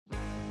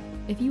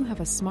If you have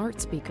a smart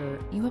speaker,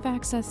 you have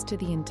access to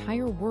the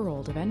entire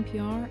world of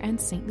NPR and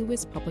St.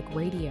 Louis Public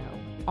Radio.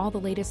 All the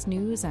latest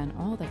news and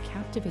all the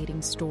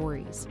captivating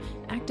stories.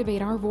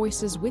 Activate our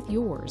voices with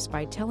yours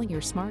by telling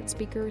your smart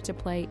speaker to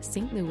play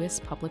St. Louis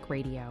Public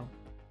Radio.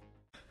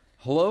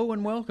 Hello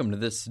and welcome to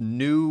this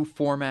new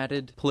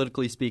formatted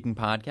Politically Speaking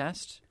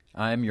podcast.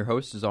 I'm your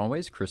host, as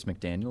always, Chris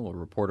McDaniel, a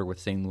reporter with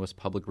St. Louis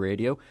Public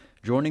Radio.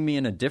 Joining me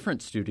in a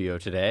different studio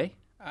today,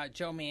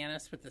 Joe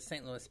Manis with the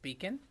St. Louis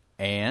Beacon.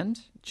 And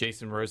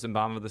Jason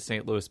Rosenbaum of the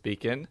St. Louis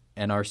Beacon.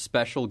 And our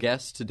special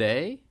guest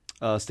today,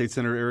 State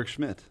Senator Eric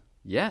Schmitt.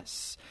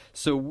 Yes.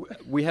 So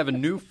we have a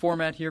new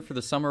format here for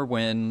the summer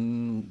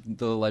when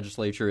the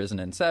legislature isn't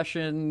in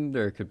session.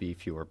 There could be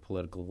fewer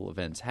political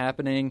events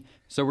happening.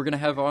 So we're going to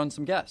have on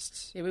some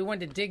guests. Yeah, we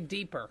wanted to dig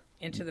deeper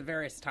into the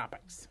various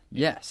topics.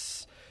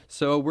 Yes.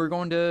 So we're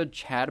going to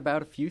chat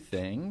about a few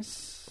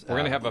things. We're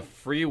going to have a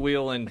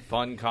freewheeling,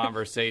 fun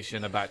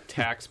conversation about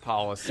tax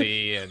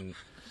policy and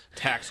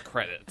tax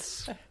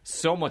credits.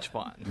 So much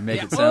fun. You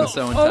make it sound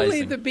so enticing.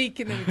 Only the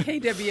Beacon and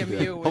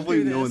KWMU would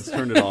Hopefully do no this. one's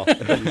turned it off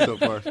so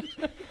far.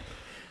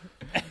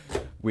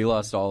 We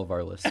lost all of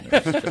our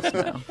listeners just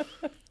now.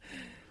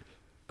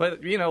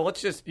 But,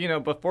 let's just,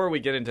 before we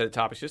get into the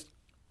topics, just,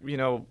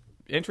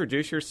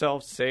 introduce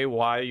yourself, say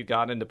why you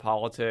got into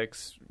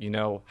politics,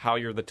 how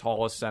you're the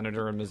tallest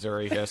senator in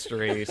Missouri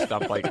history,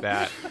 stuff like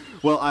that.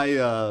 Well,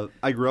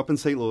 I grew up in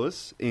St.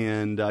 Louis,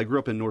 and I grew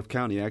up in North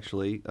County,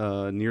 actually,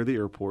 near the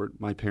airport.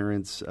 My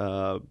parents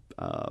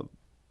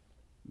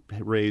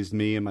raised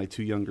me and my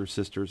two younger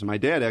sisters. And my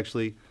dad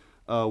actually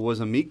was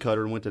a meat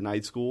cutter and went to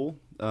night school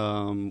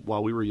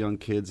while we were young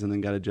kids, and then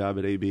got a job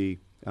at AB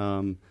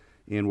and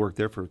worked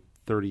there for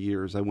 30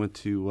 years. I went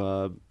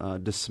to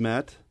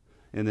DeSmet.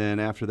 And then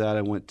after that,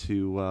 I went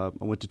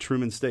to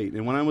Truman State.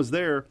 And when I was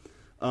there,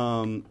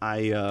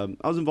 I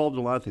was involved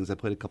in a lot of things. I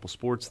played a couple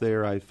sports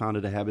there. I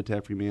founded a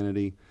Habitat for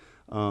Humanity.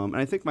 And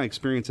I think my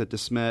experience at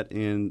DeSmet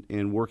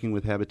and working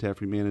with Habitat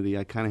for Humanity,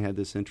 I kind of had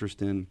this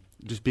interest in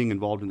just being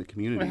involved in the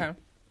community. Uh-huh.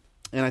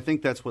 And I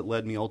think that's what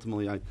led me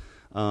ultimately.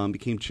 I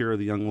became chair of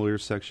the Young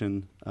Lawyers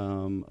section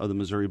of the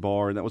Missouri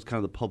Bar, and that was kind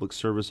of the public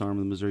service arm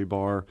of the Missouri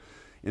Bar.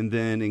 And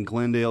then in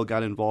Glendale,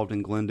 got involved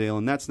in Glendale,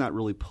 and that's not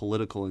really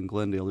political in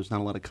Glendale. There's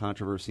not a lot of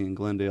controversy in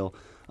Glendale,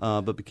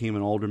 but became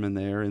an alderman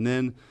there. And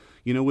then,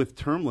 with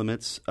term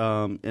limits,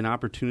 an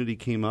opportunity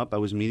came up. I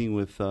was meeting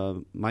with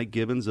Mike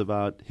Gibbons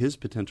about his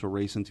potential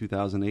race in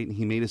 2008, and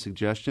he made a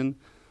suggestion.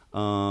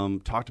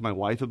 Talked to my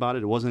wife about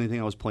it. It wasn't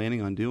anything I was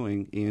planning on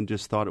doing, and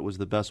just thought it was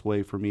the best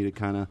way for me to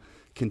kind of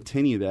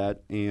continue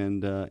that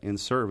and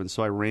serve. And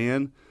so I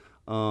ran.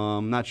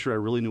 Not sure I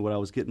really knew what I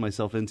was getting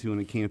myself into in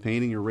a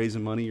campaign, and you're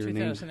raising money. Your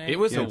name. It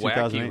was a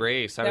wacky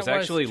race. I was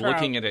actually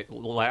looking at it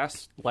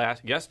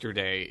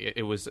yesterday.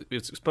 It was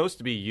supposed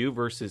to be you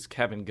versus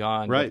Kevin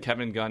Gunn. Right. But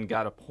Kevin Gunn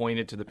got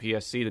appointed to the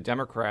PSC. The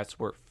Democrats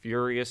were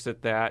furious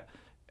at that,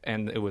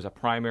 and it was a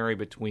primary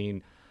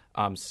between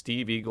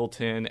Steve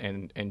Eagleton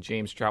and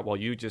James Strout. While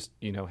you just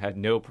had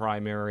no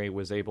primary,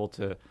 was able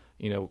to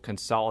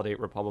consolidate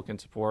Republican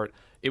support.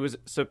 It was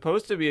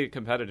supposed to be a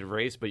competitive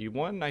race, but you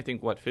won, I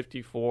think,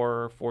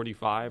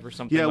 54-45 or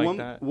something like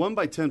that? Won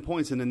by 10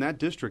 points, and in that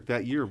district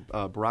that year,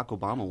 Barack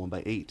Obama won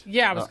by 8.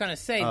 Yeah, I was going to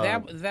say,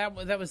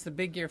 that was the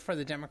big year for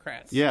the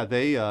Democrats. Yeah,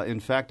 they, in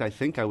fact, I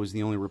think I was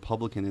the only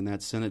Republican in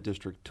that Senate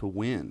district to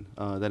win.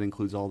 That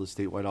includes all the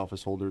statewide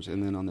office holders,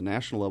 and then on the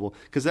national level,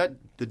 because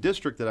the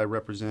district that I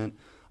represent,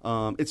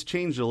 it's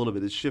changed a little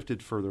bit. It's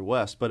shifted further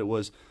west, but it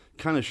was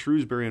kind of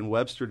Shrewsbury and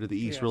Webster to the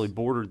east, really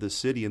bordered the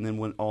city, and then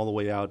went all the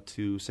way out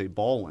to, say,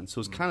 Baldwin. So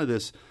it's kind of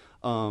this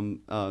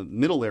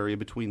middle area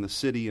between the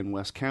city and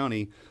West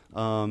County,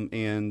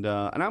 and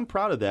I'm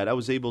proud of that. I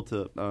was able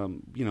to,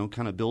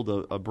 kind of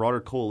build a broader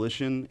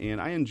coalition, and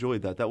I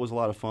enjoyed that. That was a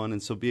lot of fun,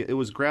 and so it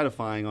was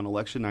gratifying on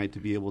election night to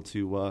be able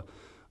to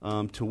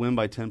win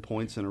by 10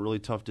 points in a really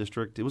tough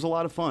district. It was a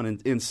lot of fun,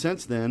 and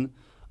since then,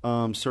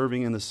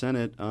 serving in the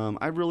Senate,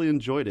 I really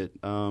enjoyed it.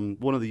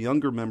 One of the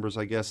younger members,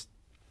 I guess,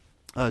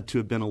 to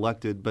have been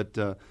elected, but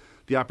the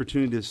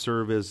opportunity to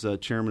serve as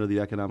chairman of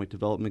the Economic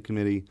Development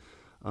Committee,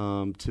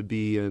 to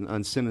be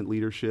on Senate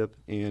leadership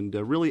and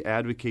really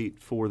advocate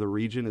for the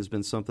region has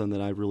been something that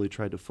I've really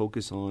tried to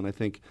focus on. I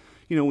think,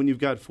 when you've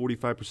got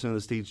 45% of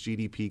the state's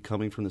GDP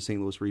coming from the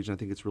St. Louis region, I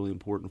think it's really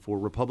important for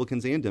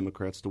Republicans and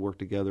Democrats to work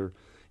together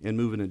and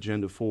move an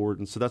agenda forward.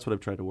 And so that's what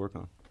I've tried to work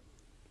on.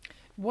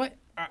 What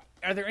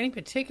are there any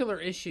particular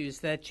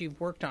issues that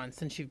you've worked on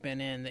since you've been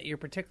in that you're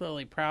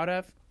particularly proud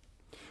of?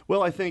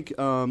 Well, I think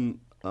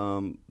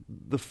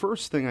the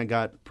first thing I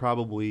got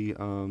probably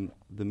the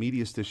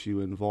meatiest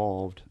issue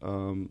involved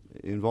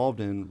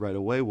in right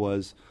away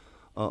was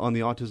on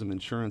the autism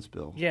insurance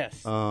bill.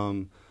 Yes.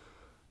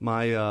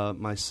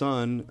 My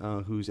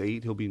son, who's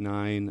 8, he'll be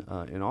 9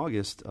 in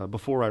August.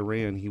 Before I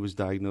ran, he was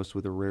diagnosed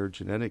with a rare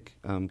genetic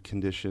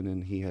condition,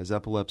 and he has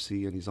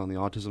epilepsy, and he's on the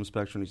autism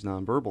spectrum. He's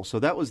nonverbal. So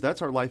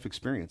that's our life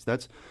experience.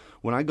 That's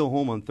when I go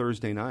home on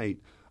Thursday night.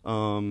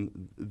 I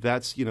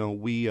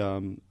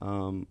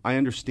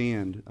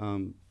understand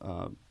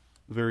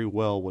very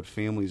well what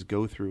families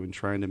go through in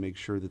trying to make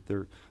sure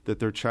that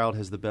their child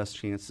has the best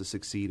chance to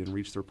succeed and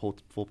reach their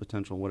full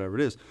potential, whatever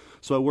it is.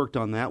 So I worked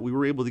on that. We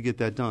were able to get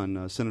that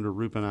done. Senator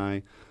Roop and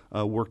I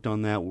worked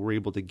on that. We were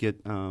able to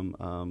get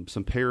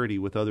some parity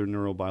with other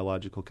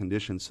neurobiological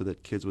conditions so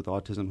that kids with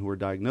autism who are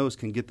diagnosed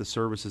can get the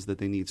services that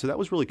they need. So that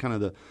was really kind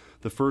of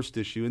the first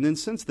issue. And then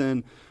since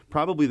then,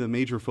 probably the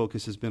major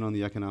focus has been on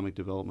the economic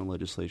development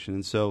legislation.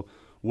 And so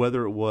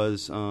whether it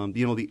was,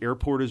 the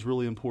airport is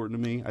really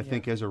important to me. I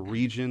think as a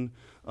region,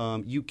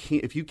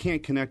 if you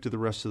can't connect to the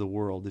rest of the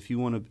world, if you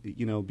want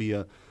to, be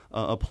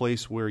a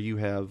place where you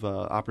have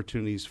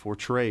opportunities for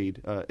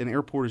trade, an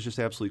airport is just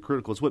absolutely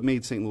critical. It's what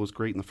made St. Louis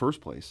great in the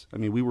first place. I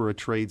mean, we were a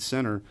trade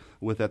center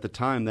with, at the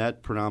time,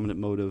 that predominant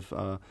mode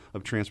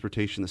of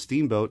transportation, the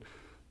steamboat.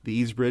 The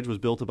East Bridge was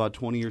built about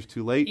 20 years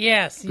too late.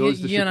 Yes,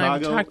 goes to you Chicago, and I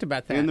have talked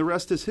about that. And the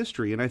rest is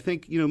history. And I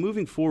think,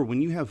 moving forward,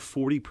 when you have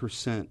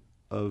 40%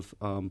 of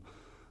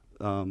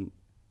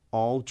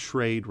all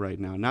trade right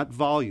now, not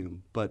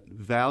volume, but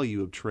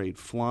value of trade,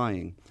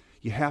 flying,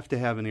 you have to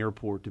have an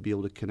airport to be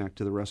able to connect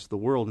to the rest of the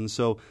world. And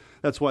so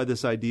that's why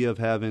this idea of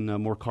having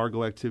more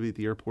cargo activity at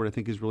the airport, I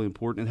think, is really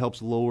important. It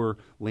helps lower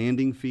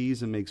landing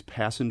fees and makes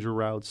passenger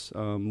routes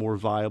more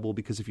viable,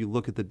 because if you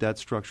look at the debt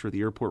structure of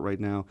the airport right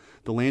now,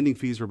 the landing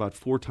fees are about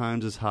 4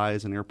 times as high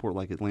as an airport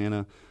like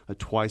Atlanta,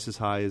 twice as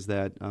high as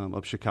that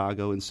of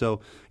Chicago. And so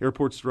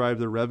airports drive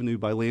their revenue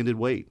by landed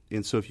weight.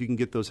 And so if you can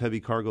get those heavy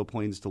cargo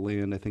planes to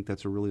land, I think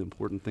that's a really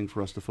important thing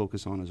for us to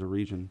focus on as a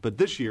region. But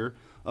this year,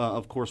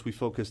 of course, we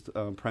focused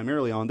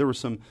primarily on, there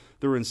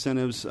were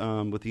incentives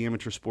with the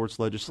amateur sports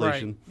legislation.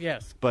 Right.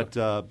 Yes. But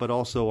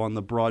also on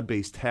the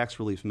broad-based tax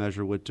relief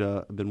measure, which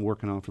I've been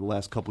working on for the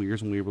last couple of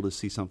years, and we were able to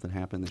see something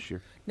happen this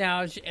year.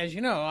 Now, as you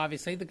know,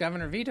 obviously the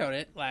governor vetoed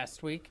it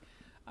last week.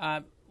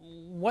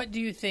 What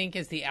do you think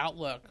is the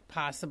outlook,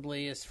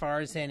 possibly, as far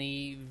as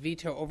any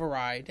veto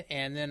override?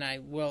 And then I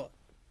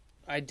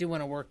do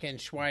want to work in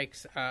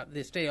Schweik's,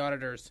 the state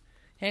auditor's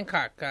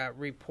Hancock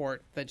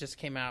report that just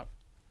came out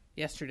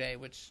yesterday,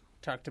 which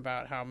talked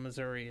about how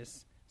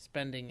Missouri's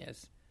spending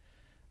is,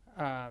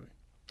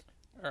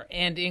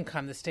 and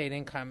income, the state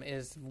income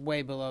is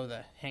way below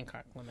the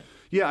Hancock limit.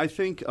 Yeah, I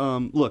think,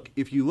 look,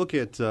 if you look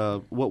at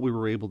what we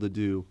were able to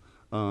do,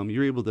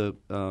 you're able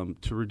to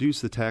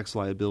reduce the tax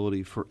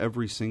liability for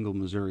every single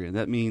Missourian.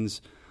 That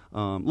means,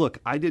 look,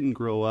 I didn't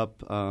grow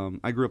up,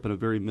 I grew up in a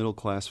very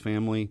middle-class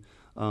family.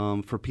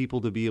 For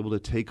people to be able to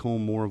take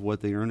home more of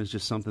what they earn is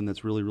just something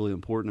that's really, really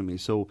important to me.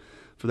 So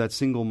for that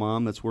single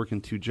mom that's working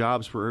 2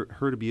 jobs, for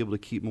her to be able to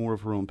keep more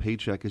of her own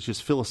paycheck is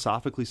just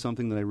philosophically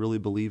something that I really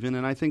believe in.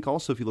 And I think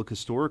also if you look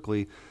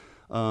historically,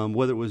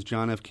 whether it was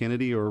John F.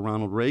 Kennedy or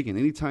Ronald Reagan,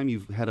 anytime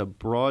you've had a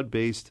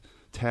broad-based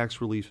tax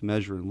relief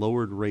measure and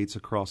lowered rates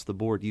across the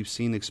board, you've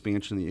seen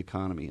expansion in the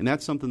economy. And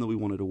that's something that we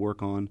wanted to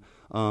work on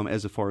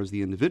as far as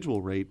the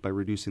individual rate by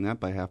reducing that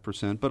by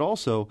 0.5%. But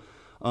also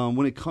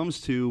when it comes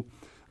to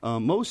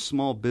most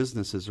small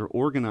businesses are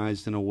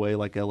organized in a way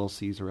like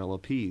LLCs or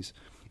LLPs.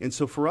 And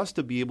so for us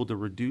to be able to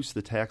reduce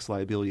the tax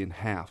liability in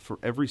half for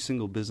every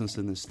single business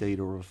in the state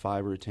over a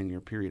 5 or a 10-year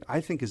period,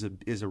 I think is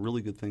a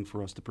really good thing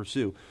for us to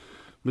pursue.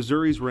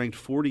 Missouri's ranked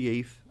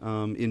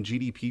 48th in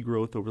GDP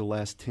growth over the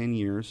last 10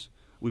 years.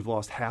 We've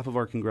lost half of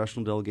our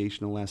congressional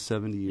delegation in the last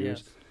 70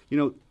 years.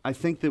 Yes. I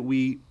think that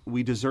we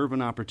deserve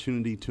an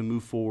opportunity to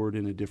move forward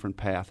in a different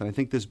path. And I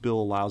think this bill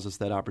allows us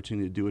that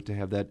opportunity to do it, to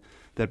have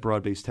that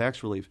broad-based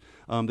tax relief.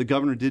 The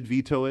governor did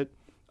veto it.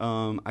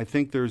 I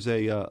think there's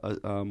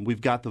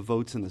we've got the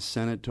votes in the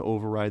Senate to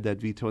override that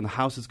veto. And the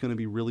House is going to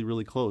be really,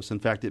 really close. In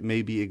fact, it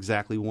may be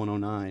exactly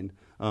 109.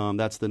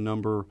 That's the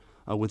number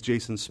with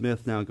Jason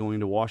Smith now going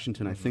to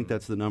Washington. I think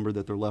that's the number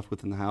that they're left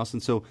with in the House.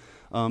 And so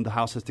the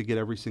House has to get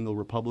every single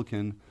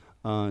Republican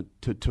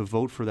to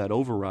vote for that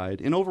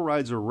override. And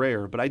overrides are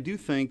rare, but I do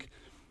think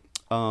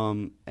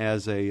from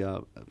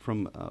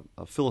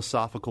a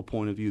philosophical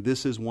point of view,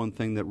 this is one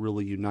thing that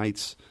really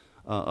unites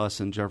us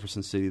in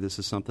Jefferson City. This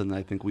is something that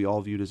I think we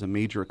all viewed as a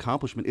major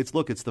accomplishment. It's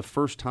the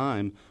first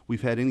time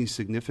we've had any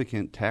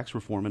significant tax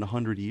reform in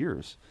 100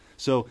 years.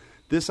 So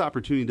this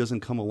opportunity doesn't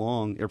come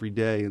along every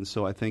day, and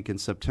so I think in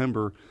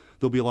September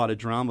there'll be a lot of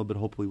drama, but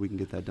hopefully we can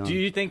get that done. Do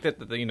you think that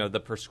the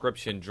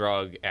prescription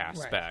drug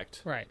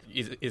aspect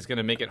is going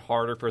to make it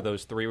harder for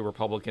those 3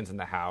 Republicans in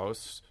the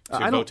House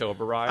to vote to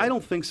override? I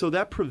don't think so.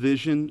 That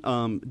provision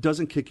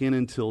doesn't kick in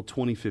until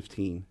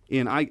 2015,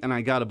 and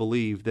I got to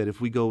believe that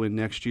if we go in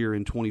next year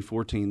in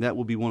 2014, that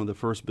will be one of the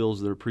first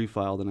bills that are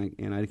pre-filed,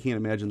 and I can't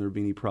imagine there would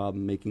be any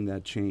problem making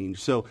that change.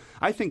 So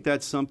I think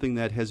that's something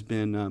that has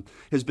been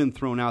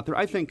thrown out there.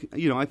 I think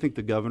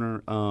the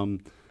governor.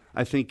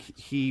 I think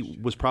he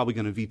was probably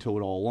going to veto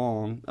it all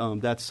along.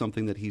 That's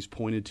something that he's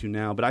pointed to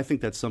now. But I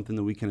think that's something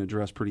that we can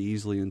address pretty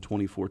easily in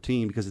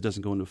 2014 because it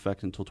doesn't go into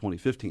effect until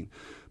 2015.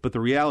 But the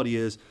reality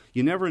is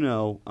you never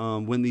know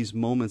when these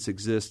moments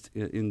exist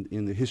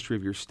in the history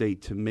of your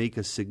state to make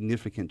a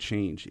significant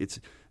change.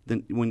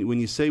 When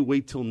you say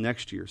wait till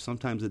next year,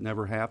 sometimes it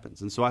never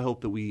happens. And so I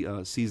hope that we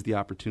seize the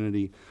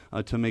opportunity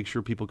to make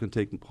sure people can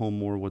take home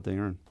more of what they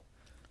earn.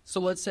 So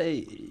let's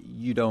say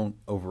you don't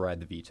override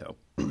the veto.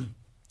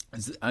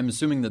 I'm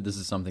assuming that this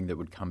is something that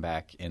would come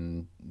back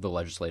in the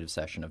legislative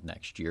session of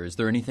next year. Is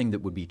there anything that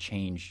would be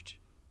changed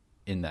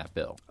in that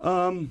bill?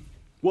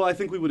 Well, I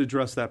think we would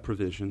address that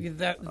provision.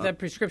 That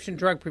prescription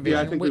drug provision,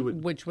 I think we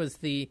would. Which was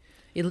the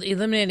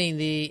eliminating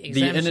the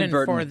exemption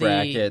inadvertent for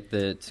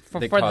bracket for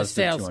the caused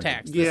sales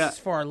tax. This is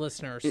for our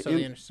listeners, so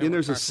they understand. And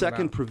there's what a we're second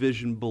talking about.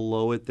 provision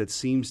below it that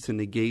seems to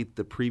negate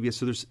the previous.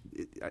 So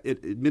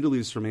admittedly,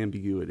 there's some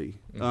ambiguity.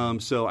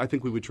 So I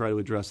think we would try to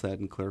address that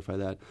and clarify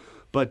that.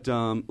 But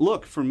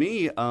look, for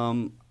me,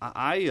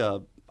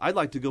 I'd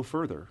like to go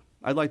further.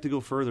 I'd like to go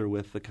further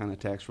with the kind of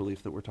tax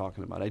relief that we're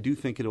talking about. I do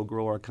think it'll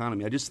grow our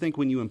economy. I just think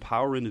when you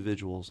empower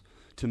individuals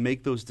to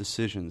make those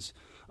decisions,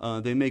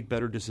 they make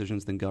better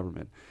decisions than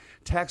government.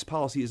 Tax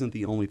policy isn't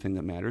the only thing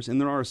that matters,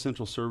 and there are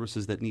essential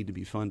services that need to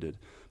be funded.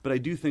 But I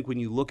do think when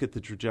you look at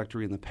the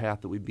trajectory and the path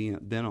that we've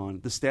been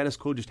on, the status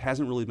quo just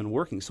hasn't really been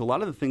working. So a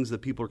lot of the things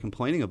that people are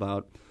complaining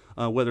about,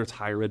 whether it's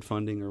higher ed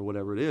funding or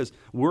whatever it is,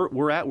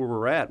 we're at where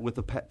we're at with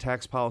the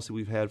tax policy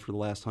we've had for the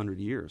last 100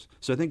 years.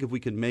 So I think if we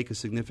could make a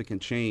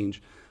significant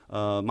change,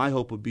 my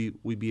hope would be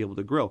we'd be able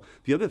to grow.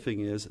 The other thing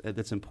is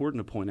that's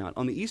important to point out,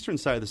 on the eastern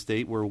side of the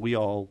state where we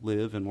all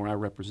live and where I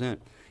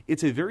represent,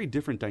 it's a very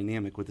different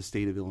dynamic with the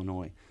state of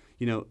Illinois.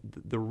 You know,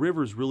 the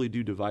rivers really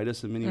do divide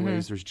us in many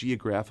ways. There's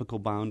geographical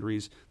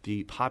boundaries.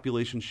 The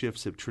population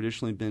shifts have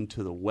traditionally been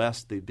to the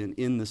west. They've been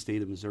in the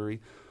state of Missouri.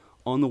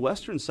 On the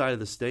western side of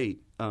the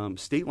state,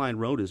 State Line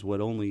Road is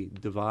what only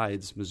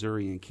divides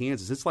Missouri and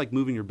Kansas. It's like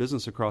moving your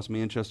business across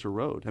Manchester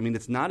Road. I mean,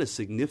 it's not a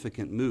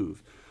significant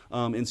move.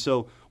 And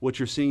so what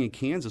you're seeing in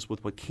Kansas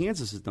with what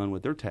Kansas has done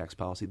with their tax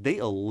policy, they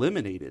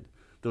eliminated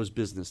those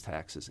business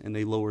taxes and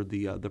they lowered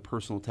the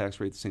personal tax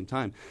rate at the same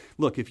time.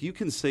 Look, if you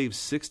can save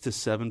 6 to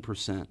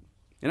 7%,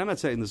 and I'm not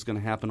saying this is going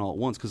to happen all at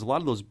once because a lot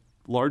of those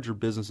larger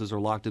businesses are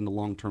locked into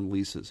long-term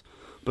leases.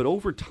 But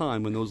over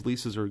time, when those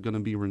leases are going to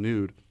be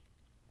renewed,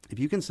 if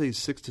you can save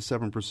 6 to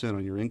 7%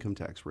 on your income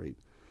tax rate,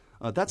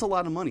 that's a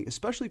lot of money,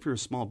 especially if you're a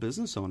small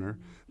business owner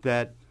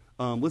that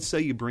let's say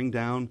you bring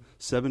down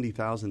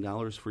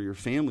 $70,000 for your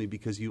family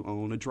because you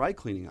own a dry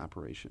cleaning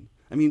operation.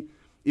 I mean,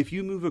 if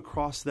you move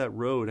across that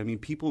road, I mean,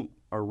 people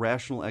are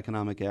rational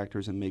economic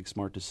actors and make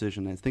smart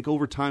decisions. I think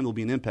over time there'll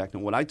be an impact.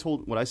 And what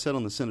I said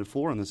on the Senate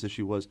floor on this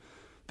issue was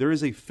there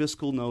is a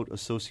fiscal note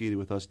associated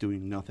with us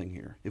doing nothing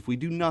here. If we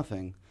do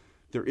nothing,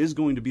 there is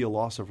going to be a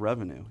loss of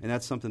revenue, and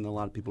that's something that a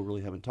lot of people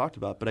really haven't talked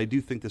about. But I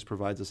do think this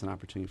provides us an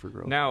opportunity for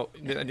growth. Now,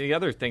 the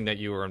other thing that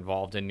you were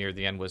involved in near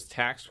the end was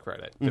tax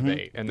credit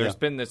debate, and there's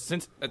been this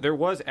since there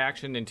was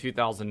action in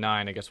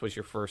 2009. I guess was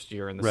your first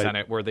year in the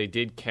Senate where they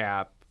did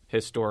cap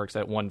historics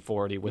at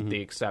 140 with the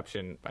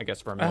exception, I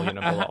guess, for $1 million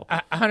and below.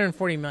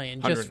 140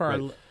 million just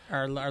for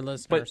our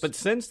listeners. But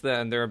since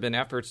then, there have been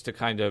efforts to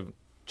kind of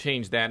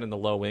change that in the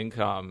low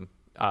income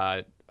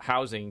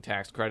housing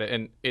tax credit,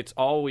 and it's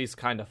always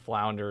kind of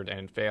floundered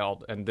and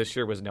failed, and this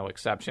year was no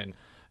exception.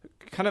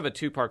 Kind of a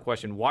two-part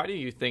question. Why do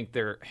you think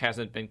there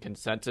hasn't been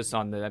consensus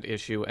on that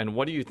issue, and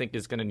what do you think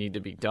is going to need to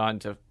be done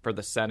for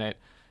the Senate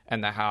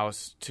and the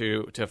House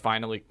to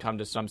finally come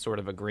to some sort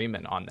of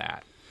agreement on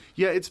that?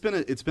 Yeah, it's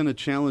been a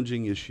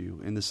challenging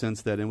issue in the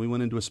sense that, and we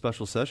went into a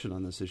special session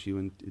on this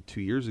issue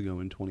 2 years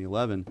ago in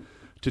 2011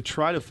 to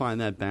try to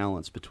find that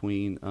balance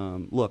between,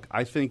 look,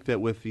 I think that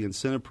with the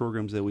incentive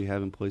programs that we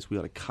have in place, we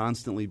ought to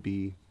constantly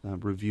be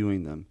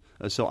reviewing them.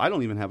 So I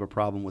don't even have a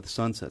problem with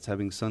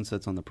having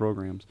sunsets on the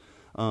programs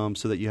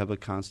so that you have a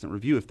constant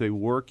review. If they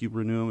work, you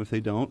renew them. If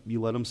they don't,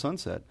 you let them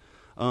sunset.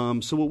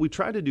 So what we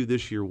tried to do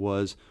this year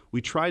was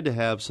we tried to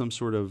have some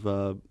sort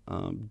of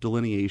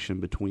delineation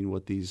between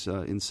what these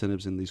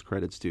incentives and these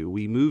credits do.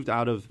 We moved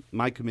out of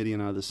my committee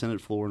and out of the Senate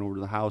floor and over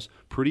to the House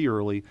pretty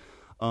early.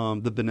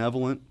 The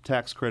benevolent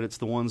tax credits,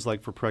 the ones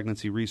like for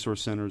pregnancy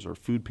resource centers or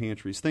food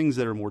pantries, things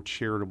that are more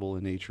charitable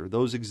in nature,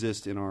 those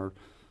exist in our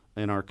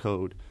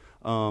code.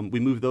 We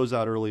moved those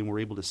out early and we're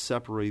able to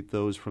separate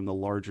those from the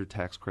larger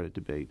tax credit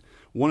debate.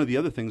 One of the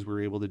other things we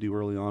were able to do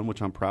early on,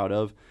 which I'm proud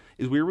of,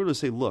 is we were able to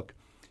say, look,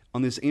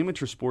 on this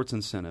amateur sports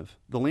incentive,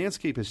 the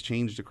landscape has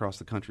changed across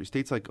the country.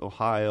 States like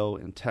Ohio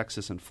and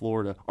Texas and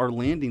Florida are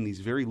landing these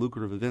very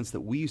lucrative events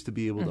that we used to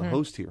be able to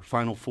host here.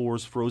 Final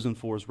Fours, Frozen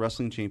Fours,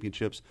 wrestling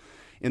championships.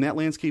 And that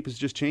landscape has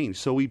just changed.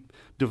 So we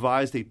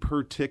devised a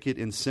per-ticket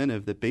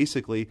incentive that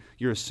basically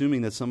you're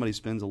assuming that somebody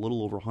spends a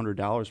little over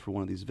 $100 for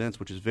one of these events,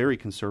 which is very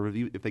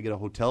conservative if they get a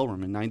hotel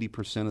room, and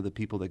 90% of the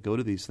people that go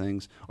to these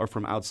things are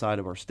from outside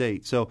of our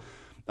state. So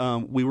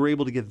we were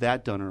able to get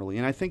that done early.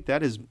 And I think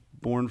that has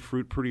borne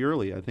fruit pretty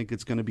early. I think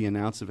it's going to be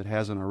announced, if it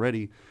hasn't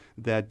already,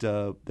 that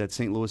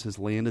St. Louis has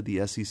landed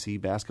the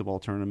SEC basketball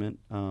tournament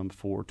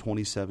for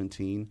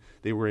 2017.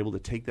 They were able to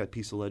take that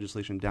piece of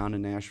legislation down to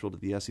Nashville to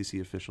the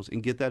SEC officials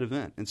and get that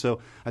event. And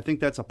so I think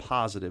that's a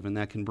positive, and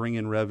that can bring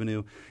in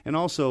revenue and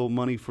also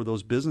money for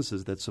those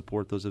businesses that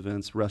support those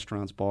events,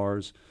 restaurants,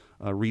 bars,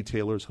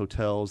 retailers,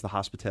 hotels, the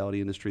hospitality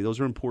industry. Those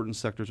are important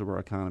sectors of our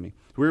economy.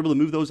 We were able to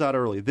move those out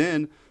early.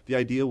 Then the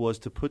idea was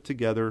to put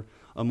together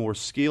a more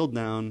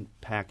scaled-down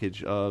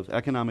package of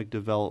economic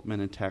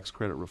development and tax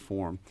credit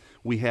reform.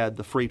 We had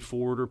the freight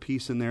forwarder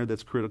piece in there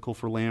that's critical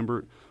for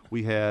Lambert.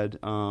 We had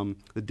the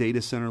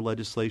data center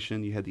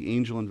legislation. You had the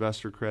angel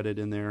investor credit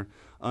in there.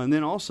 And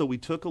then also we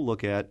took a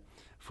look at,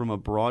 from a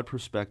broad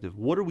perspective,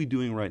 what are we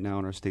doing right now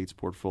in our state's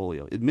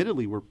portfolio?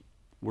 Admittedly,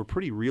 we're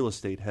pretty real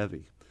estate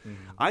heavy.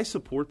 Mm-hmm. I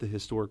support the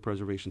historic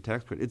preservation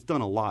tax credit. It's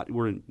done a lot.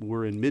 We're in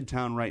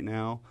Midtown right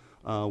now.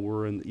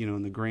 We're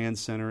in the Grand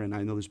Center, and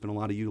I know there's been a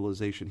lot of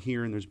utilization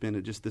here. And there's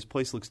been this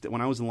place looks.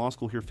 When I was in law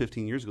school here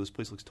 15 years ago, this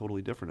place looks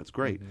totally different. It's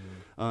great.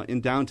 Mm-hmm.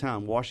 In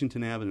downtown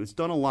Washington Avenue, it's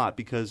done a lot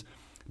because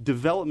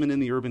development in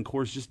the urban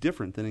core is just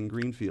different than in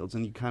greenfields,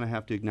 and you kind of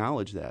have to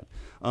acknowledge that.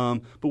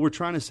 But we're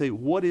trying to say,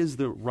 what is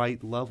the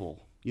right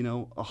level?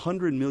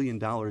 $100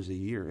 million a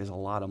year is a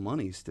lot of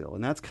money still,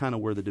 and that's kind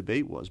of where the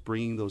debate was,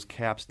 bringing those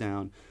caps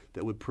down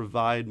that would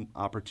provide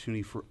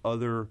opportunity for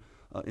other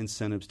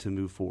incentives to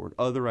move forward,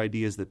 other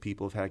ideas that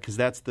people have had, because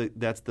that's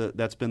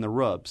been the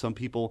rub. Some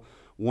people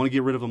want to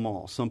get rid of them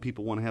all. Some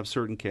people want to have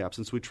certain caps,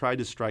 and so we tried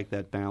to strike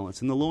that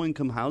balance. And the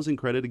low-income housing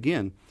credit,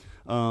 again,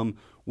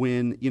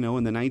 when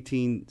in the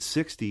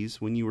 1960s,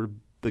 when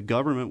the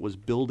government was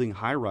building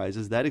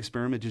high-rises, that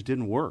experiment just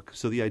didn't work.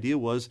 So the idea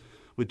was,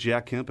 with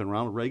Jack Kemp and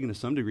Ronald Reagan to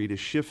some degree, to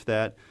shift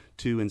that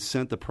to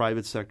incent the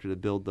private sector to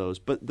build those.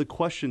 But the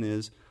question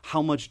is,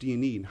 how much do you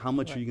need? How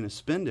much are you going to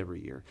spend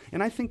every year?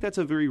 And I think that's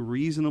a very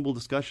reasonable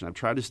discussion. I've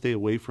tried to stay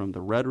away from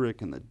the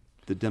rhetoric and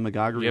the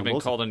demagoguery. You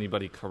haven't called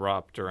anybody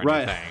corruct or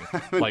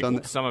anything,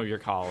 like some of your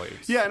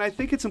colleagues. Yeah, and I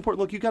think it's important.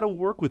 Look, you got to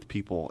work with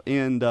people,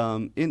 and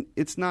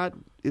it's not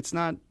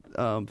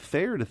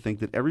fair to think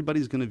that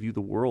everybody's going to view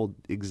the world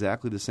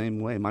exactly the same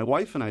way. My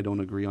wife and I don't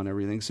agree on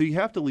everything, so you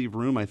have to leave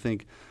room, I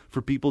think,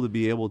 for people to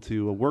be able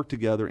to work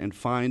together and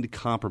find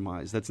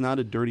compromise. That's not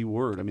a dirty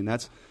word. I mean,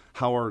 that's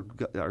how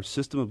our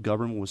system of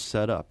government was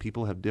set up.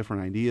 People have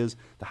different ideas.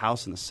 The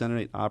House and the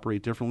Senate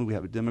operate differently. We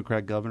have a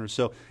Democrat governor.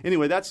 So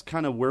anyway, that's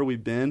kind of where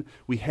we've been.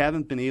 We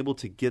haven't been able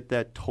to get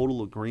that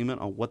total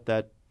agreement on what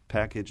that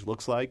package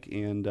looks like,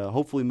 and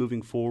hopefully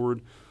moving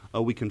forward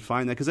we can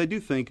find that, because I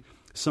do think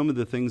some of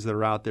the things that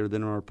are out there that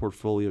in our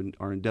portfolio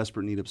are in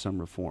desperate need of some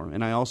reform.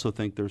 And I also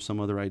think there's some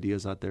other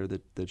ideas out there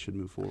that should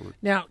move forward.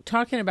 Now,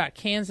 talking about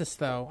Kansas,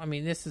 though, I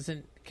mean, this is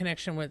in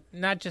connection with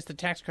not just the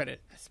tax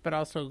credit, but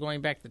also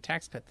going back to the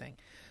tax cut thing.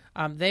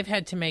 They've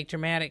had to make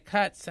dramatic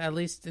cuts, at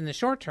least in the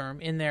short term,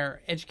 in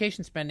their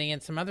education spending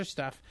and some other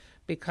stuff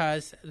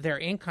because their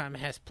income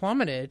has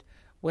plummeted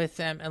with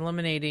them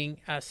eliminating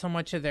so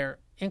much of their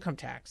income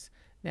tax.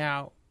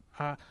 Now,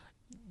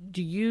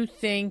 do you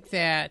think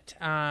that...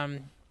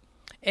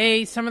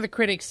 some of the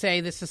critics say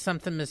this is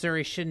something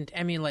Missouri shouldn't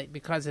emulate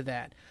because of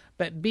that.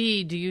 But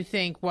B, do you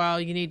think, well,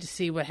 you need to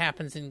see what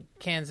happens in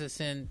Kansas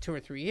in 2 or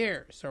 3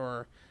 years?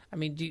 Or, I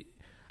mean,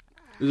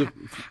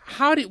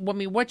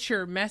 what's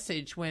your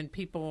message when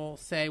people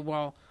say,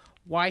 well,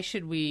 why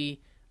should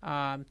we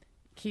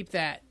keep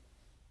that,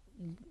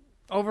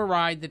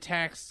 override the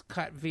tax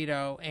cut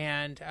veto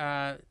and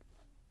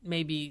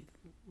maybe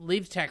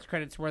leave tax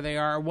credits where they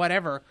are or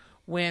whatever,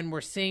 when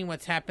we're seeing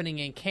what's happening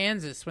in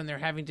Kansas when they're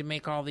having to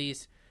make all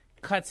these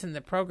cuts in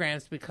the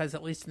programs because,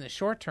 at least in the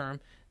short term,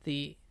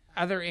 the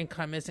other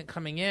income isn't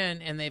coming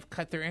in and they've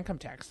cut their income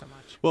tax so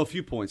much? Well, a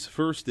few points.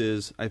 First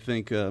is, I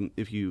think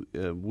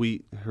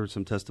we heard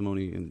some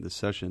testimony in this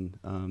session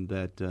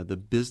that the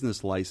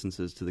business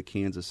licenses to the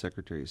Kansas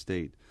Secretary of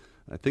State,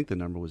 I think the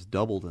number was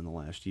doubled in the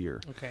last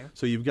year. Okay.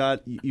 So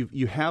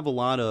you have a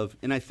lot of,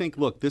 and I think,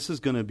 look, this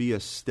is going to be a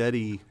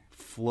steady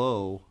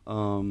flow.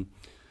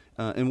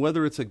 And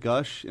whether it's a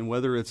gush and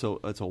whether it's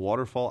a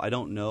waterfall, I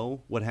don't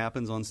know what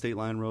happens on State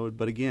Line Road.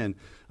 But again,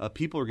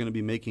 people are going to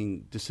be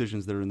making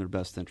decisions that are in their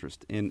best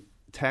interest. And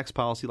tax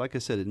policy, like I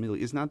said,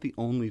 admittedly, is not the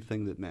only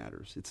thing that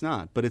matters. It's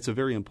not, but it's a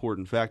very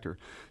important factor.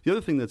 The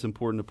other thing that's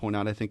important to point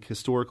out, I think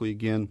historically,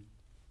 again,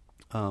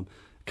 our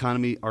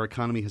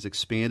economy has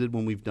expanded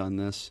when we've done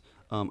this.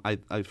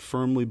 I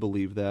firmly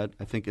believe that.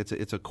 I think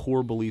it's a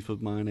core belief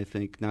of mine. I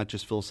think not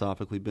just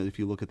philosophically, but if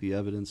you look at the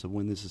evidence of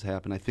when this has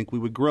happened, I think we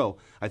would grow.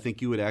 I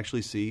think you would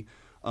actually see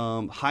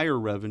higher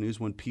revenues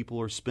when people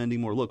are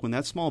spending more. Look, when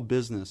that small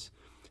business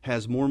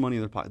has more money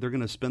in their pocket, they're going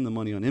to spend the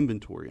money on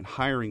inventory and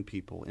hiring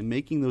people and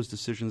making those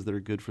decisions that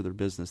are good for their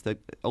business. That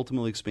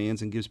ultimately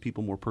expands and gives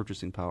people more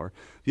purchasing power.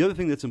 The other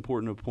thing that's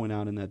important to point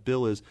out in that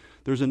bill is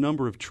there's a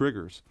number of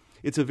triggers.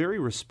 It's a very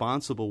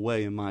responsible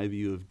way, in my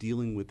view, of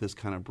dealing with this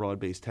kind of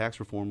broad-based tax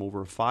reform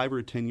over a 5 or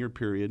a 10-year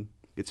period.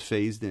 It's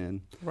phased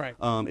in. Right.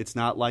 It's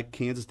not like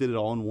Kansas did it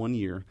all in 1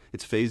 year.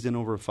 It's phased in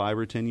over a 5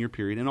 or 10-year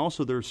period. And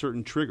also there are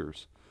certain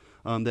triggers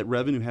that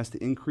revenue has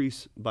to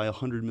increase by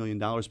 $100 million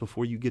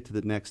before you get to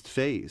the next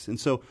phase. And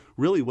so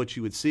really what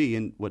you would see,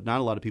 and what not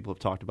a lot of people have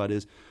talked about,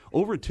 is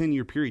over a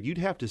 10-year period, you'd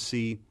have to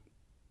see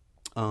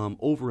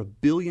over $1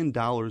 billion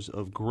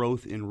of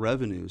growth in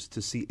revenues to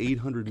see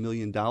 $800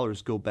 million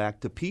go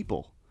back to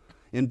people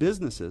and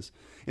businesses.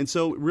 And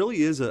so it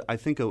really is, I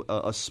think,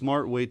 a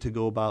smart way to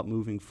go about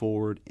moving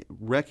forward. It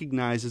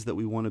recognizes that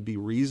we want to be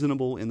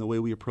reasonable in the way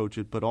we approach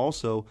it, but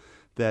also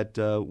that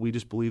we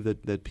just believe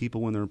that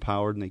people, when they're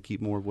empowered and they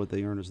keep more of what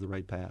they earn, is the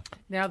right path.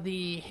 Now,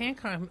 the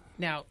Hancock...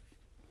 Now,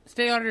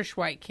 State Auditor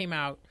Schmitt came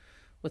out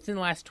within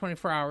the last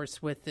 24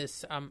 hours with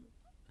this,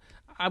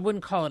 I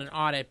wouldn't call it an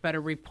audit, but a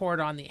report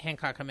on the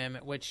Hancock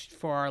Amendment, which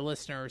for our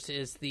listeners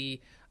is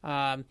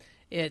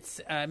it's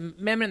an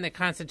amendment in the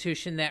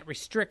Constitution that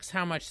restricts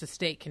how much the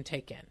state can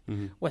take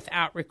in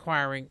without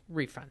requiring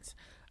refunds.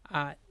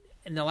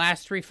 And the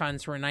last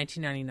refunds were in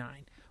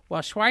 1999.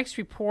 Well, Schmitt's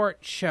report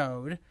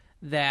showed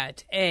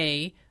that,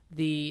 A,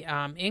 the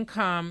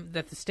income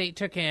that the state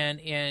took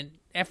in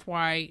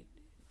FY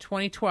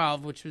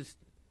 2012, which was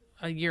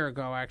a year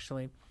ago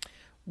actually,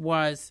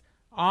 was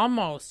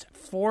almost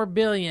 $4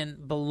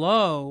 billion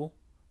below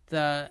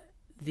the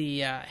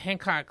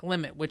Hancock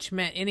limit, which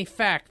meant in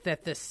effect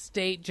that the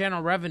state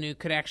general revenue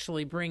could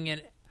actually bring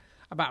in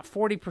about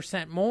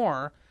 40%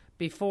 more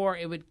before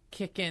it would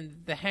kick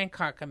in the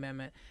Hancock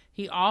Amendment,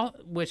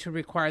 which would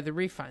require the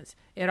refunds.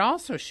 It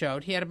also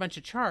showed, he had a bunch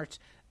of charts,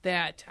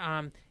 that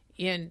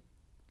in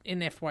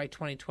FY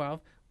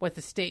 2012, what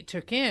the state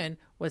took in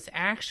was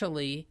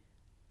actually,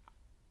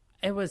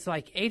 it was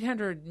like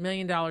 $800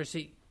 million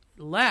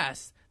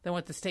less than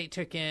what the state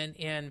took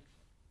in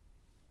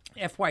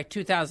FY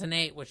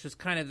 2008, which was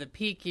kind of the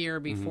peak year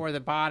before the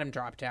bottom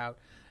dropped out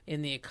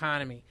in the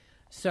economy.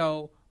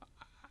 So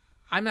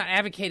I'm not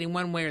advocating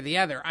one way or the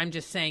other. I'm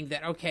just saying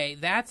that, okay,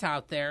 that's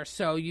out there.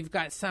 So you've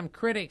got some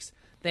critics,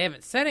 they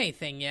haven't said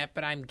anything yet,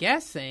 but I'm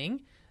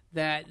guessing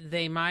that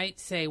they might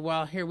say,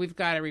 well, here we've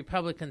got a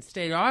Republican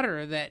state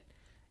auditor that,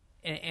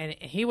 and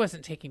he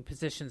wasn't taking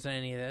positions on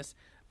any of this,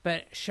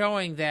 but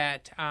showing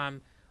that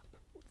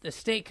the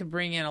state could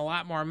bring in a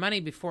lot more money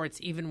before it's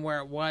even where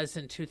it was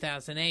in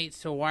 2008.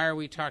 So why are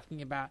we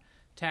talking about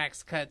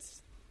tax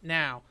cuts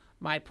now?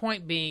 My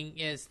point being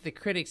is the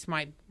critics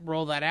might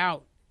roll that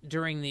out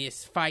during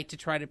this fight to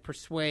try to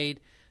persuade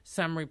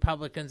some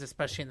Republicans,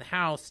 especially in the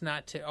House,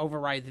 not to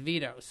override the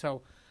veto.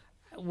 So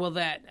will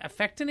that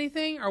affect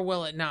anything or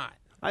will it not?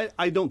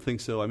 I don't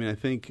think so. I mean, I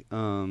think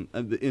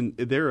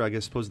I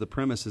guess, suppose the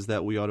premise is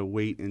that we ought to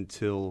wait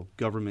until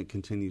government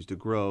continues to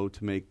grow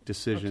to make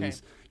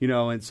decisions,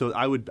 and so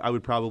I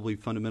would probably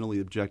fundamentally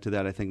object to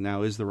that. I think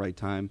now is the right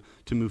time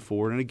to move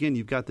forward. And again,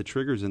 you've got the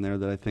triggers in there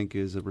that I think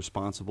is a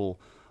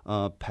responsible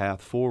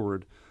path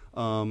forward.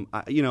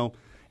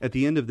 At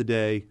the end of the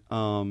day,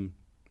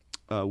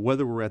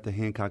 whether we're at the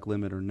Hancock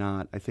limit or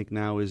not, I think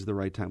now is the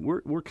right time.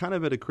 We're kind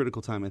of at a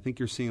critical time. I think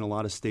you're seeing a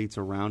lot of states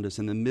around us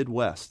in the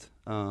Midwest,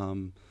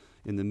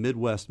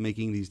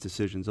 making these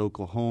decisions.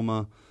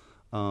 Oklahoma,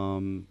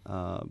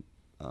 Iowa.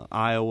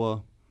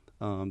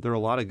 There are a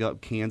lot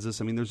of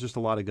Kansas. I mean, there's just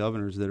a lot of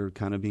governors that are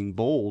kind of being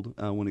bold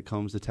when it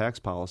comes to tax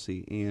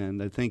policy,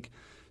 and I think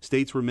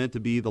states were meant to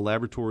be the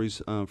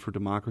laboratories for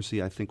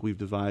democracy. I think we've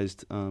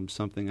devised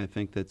something I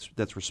think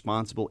that's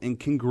responsible and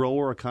can grow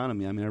our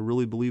economy. I mean, I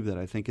really believe that.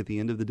 I think at the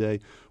end of the day,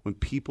 when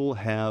people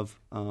have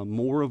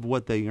more of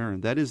what they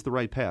earn, that is the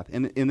right path.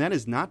 And that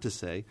is not to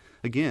say,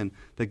 again,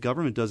 that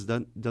government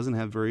doesn't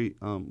have very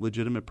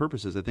legitimate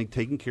purposes. I think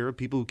taking care of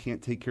people who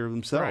can't take care of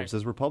themselves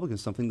as Republicans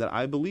is something that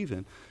I believe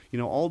in.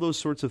 All those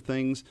sorts of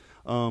things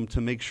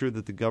to make sure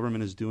that the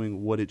government is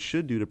doing what it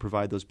should do to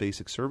provide those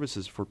basic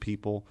services for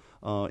people,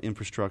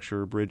 infrastructure,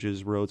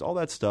 bridges, roads, all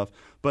that stuff.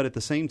 But at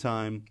the same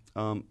time,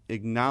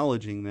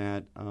 acknowledging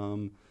that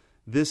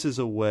this is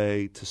a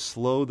way to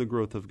slow the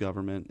growth of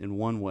government in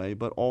one way,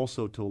 but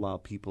also to allow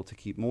people to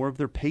keep more of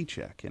their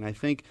paycheck. And I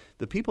think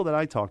the people that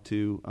I talk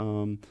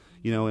to,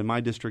 in my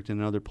district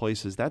and in other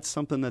places, that's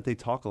something that they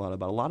talk a lot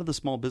about. A lot of the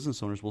small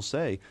business owners will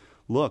say,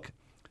 look,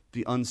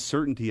 the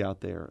uncertainty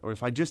out there, or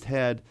if I just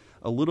had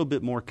a little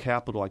bit more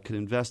capital, I could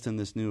invest in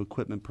this new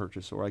equipment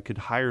purchase, or I could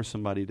hire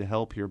somebody to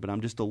help here, but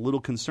I'm just a little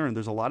concerned.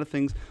 There's a lot of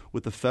things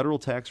with the federal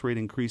tax rate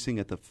increasing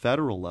at the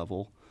federal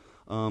level.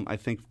 I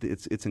think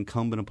it's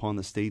incumbent upon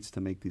the states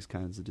to make these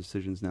kinds of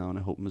decisions now, and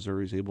I hope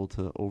Missouri is able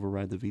to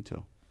override the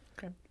veto.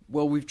 Okay.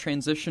 Well, we've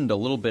transitioned a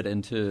little bit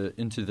into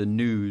the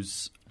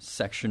news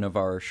section of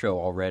our show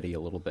already, a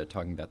little bit,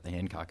 talking about the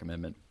Hancock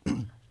Amendment.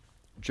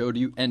 Joe,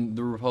 and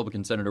the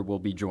Republican senator will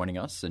be joining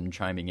us and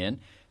chiming in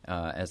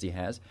as he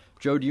has.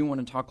 Joe, do you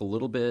want to talk a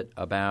little bit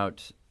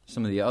about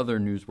some of the other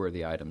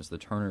newsworthy items, the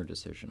Turner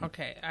decision?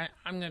 Okay,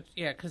 I'm going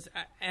to,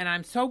 and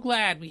I'm so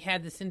glad we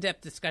had this in-depth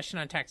discussion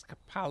on tax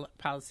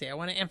policy. I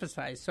want to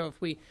emphasize, so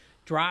if we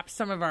drop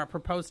some of our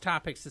proposed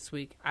topics this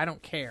week, I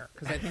don't care,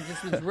 because I think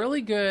this was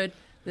really good.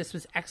 This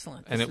was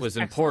excellent. And it was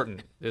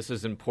important. This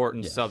is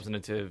important,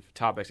 substantive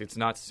topics. It's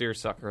not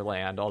seersucker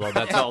land, although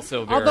that's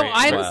also very... Although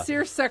I have a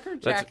seersucker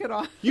jacket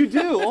on. You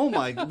do? Oh,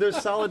 my. There's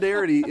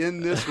solidarity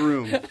in this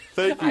room.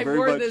 Thank you very much. I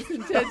wore this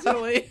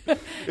intentionally.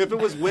 If it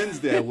was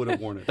Wednesday, I would have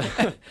worn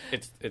it.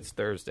 It's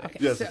Thursday. Okay,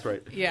 yes, that's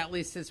right. Yeah, at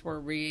least as we're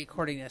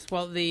recording this.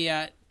 Well,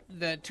 the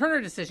Turner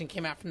decision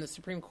came out from the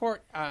Supreme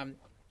Court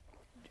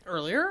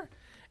earlier.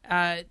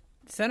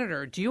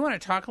 Senator, do you want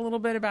to talk a little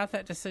bit about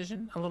that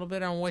decision, a little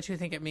bit on what you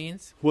think it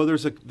means? Well,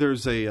 there's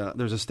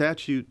a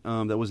statute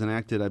that was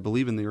enacted, I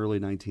believe, in the early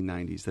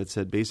 1990s that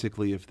said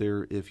basically if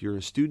you're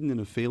a student in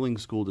a failing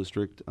school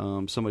district,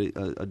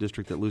 a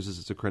district that loses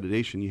its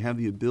accreditation, you have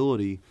the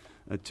ability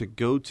to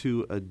go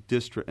to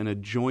an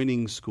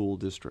adjoining school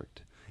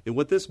district And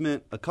what this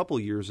meant a couple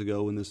of years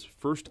ago when this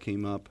first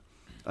came up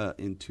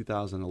in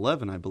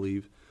 2011, I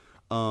believe,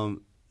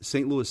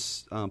 St.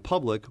 Louis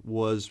Public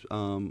was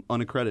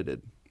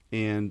unaccredited.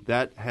 And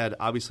that had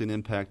obviously an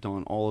impact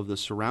on all of the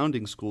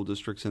surrounding school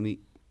districts,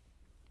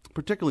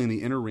 particularly in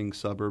the inner ring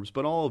suburbs,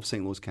 but all of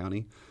St. Louis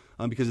County,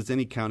 because it's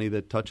any county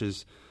that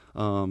touches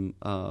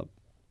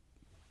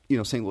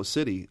St. Louis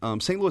City.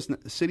 St.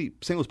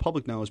 Louis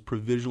Public now is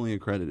provisionally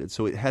accredited,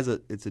 so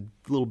it's a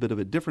little bit of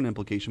a different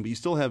implication. But you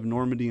still have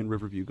Normandy and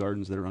Riverview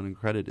Gardens that are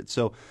unaccredited.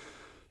 So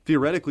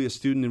theoretically, a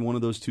student in one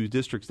of those two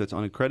districts that's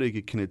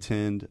unaccredited can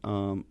attend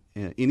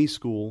any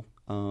school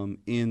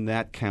in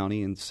that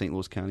county, in St.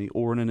 Louis County,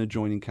 or in an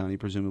adjoining county,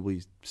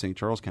 presumably St.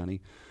 Charles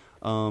County,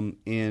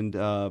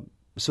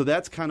 so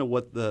that's kind of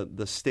what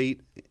the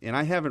state. And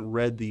I haven't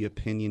read the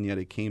opinion yet;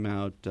 it came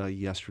out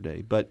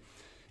yesterday, but.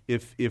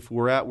 If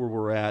we're at where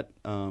we're at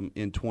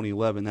in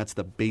 2011, that's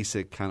the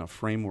basic kind of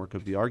framework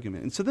of the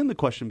argument. And so then the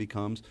question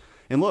becomes,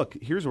 and look,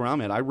 here's where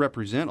I'm at. I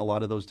represent a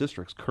lot of those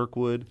districts,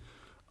 Kirkwood,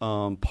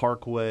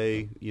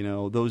 Parkway,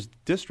 those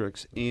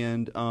districts.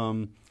 And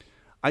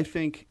I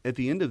think at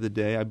the end of the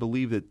day, I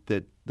believe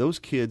that those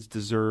kids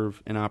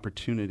deserve an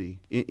opportunity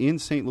in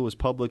St. Louis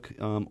Public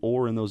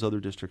or in those other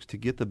districts to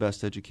get the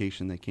best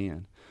education they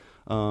can.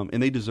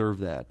 And they deserve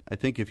that. I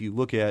think if you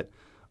look at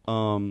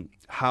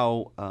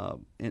how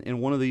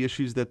and one of the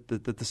issues that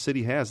the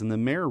city has, and the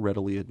mayor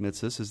readily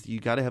admits this, is that you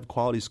got to have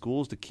quality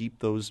schools to keep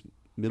those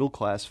middle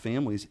class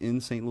families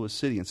in St. Louis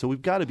City, and so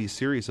we've got to be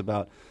serious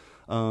about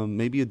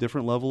maybe a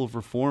different level of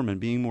reform and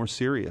being more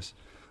serious.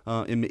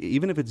 And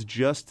even if it's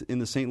just in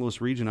the St.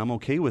 Louis region, I'm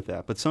okay with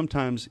that. But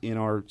sometimes in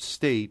our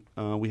state,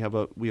 we have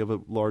a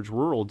large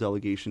rural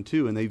delegation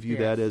too, and they view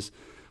that as,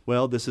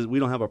 well, we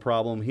don't have a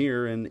problem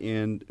here,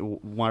 and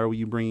why are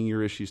you bringing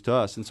your issues to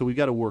us? And so we've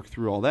got to work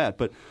through all that.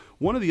 But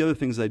one of the other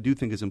things I do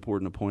think is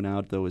important to point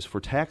out, though, is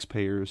for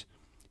taxpayers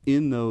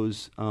in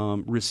those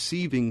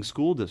receiving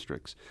school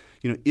districts.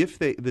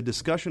 The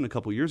discussion a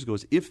couple years ago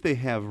is if they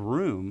have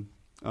room,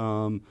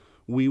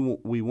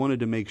 we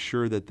wanted to make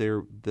sure that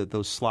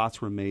those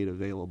slots were made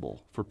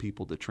available for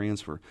people to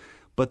transfer.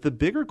 But the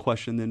bigger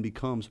question then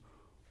becomes,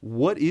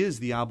 what is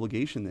the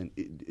obligation then?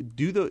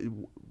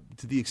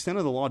 To the extent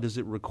of the law, does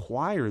it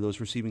require those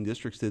receiving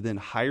districts to then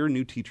hire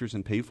new teachers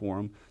and pay for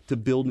them to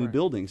build new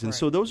buildings? And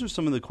so those are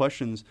some of the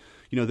questions,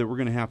 that we're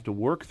going to have to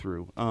work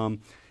through.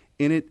 And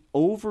it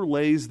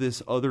overlays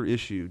this other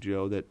issue,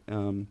 Joe,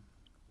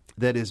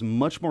 that is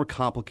much more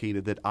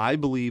complicated, that I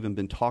believe and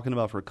been talking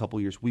about for a couple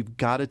of years. We've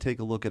got to take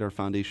a look at our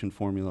foundation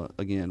formula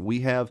again.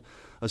 We have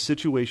a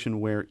situation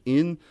where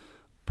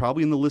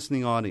probably in the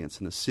listening audience,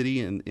 in the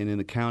city and in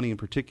the county in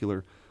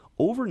particular,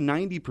 over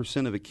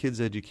 90% of a kid's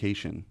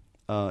education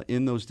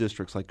in those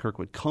districts like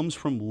Kirkwood comes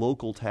from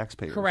local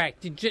taxpayers.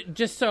 Correct.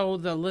 Just so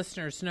the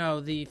listeners know,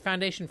 the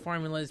foundation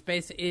formula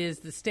is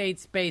the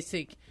state's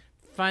basic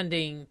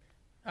funding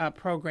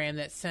program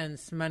that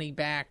sends money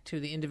back to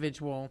the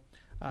individual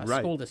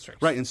school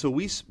districts. Right, and so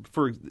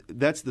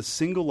that's the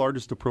single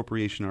largest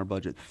appropriation in our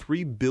budget.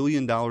 $3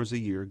 billion a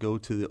year go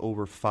to the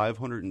over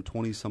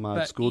 520 some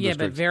odd school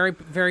districts. Yeah, but very,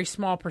 very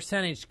small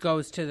percentage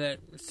goes to the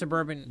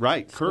suburban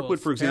schools. Kirkwood,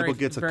 for example,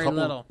 gets a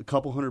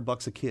couple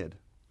 $100 a kid.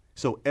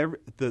 So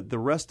the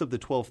rest of the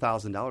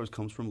 $12,000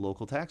 comes from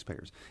local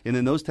taxpayers. And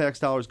then those tax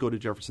dollars go to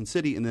Jefferson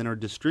City and then are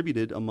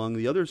distributed among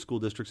the other school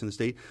districts in the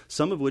state,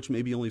 some of which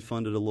may be only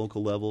funded at a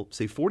local level,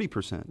 say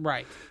 40%.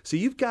 Right. So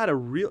you've got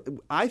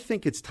I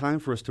think it's time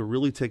for us to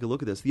really take a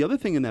look at this. The other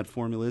thing in that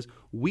formula is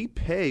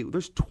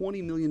there's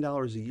 $20 million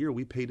a year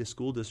we pay to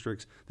school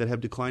districts that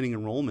have declining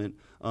enrollment.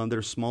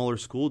 They're smaller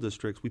school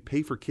districts. We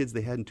pay for kids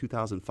they had in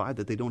 2005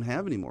 that they don't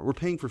have anymore. We're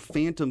paying for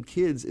phantom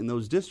kids in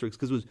those districts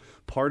because it was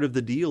part of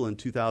the deal in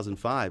 2005.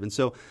 And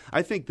so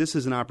I think this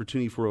is an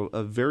opportunity for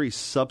a very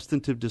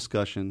substantive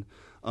discussion,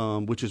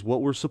 which is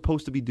what we're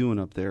supposed to be doing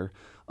up there,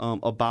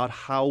 about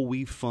how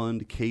we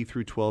fund K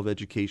through 12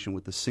 education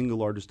with the single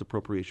largest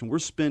appropriation. We're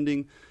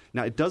spending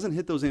now. It doesn't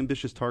hit those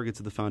ambitious targets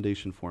of the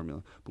foundation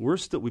formula,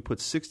 but we put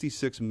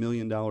 $66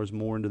 million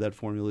more into that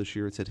formula this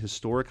year. It's at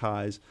historic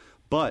highs,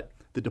 but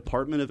the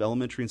Department of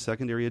Elementary and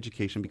Secondary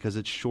Education, because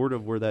it's short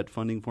of where that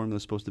funding formula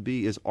is supposed to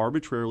be, is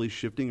arbitrarily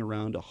shifting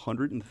around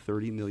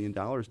 $130 million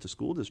to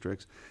school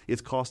districts.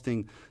 It's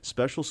costing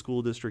Special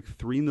School District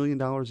 $3 million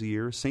a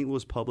year, St.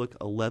 Louis Public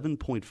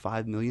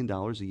 $11.5 million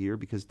a year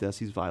because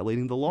DESE's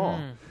violating the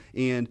law.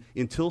 And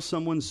until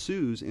someone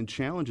sues and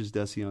challenges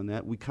DESE on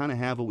that, we kind of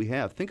have what we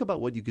have. Think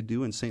about what you could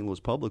do in St. Louis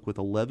Public with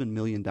 $11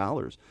 million.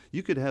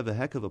 You could have a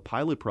heck of a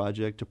pilot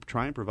project to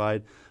try and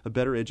provide a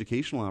better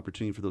educational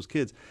opportunity for those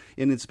kids.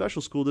 And in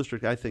Special School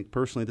District, I think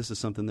personally this is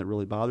something that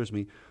really bothers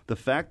me. The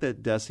fact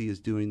that DESE is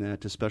doing that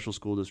to Special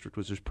School District,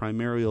 which is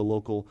primarily a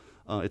local,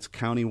 it's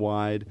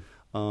countywide,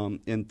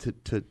 and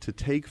to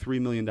take $3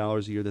 million a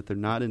year that they're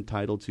not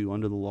entitled to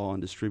under the law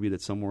and distribute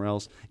it somewhere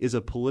else is a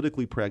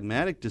politically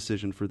pragmatic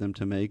decision for them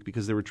to make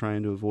because they were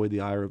trying to avoid the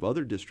ire of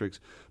other districts,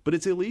 but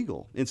it's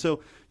illegal. And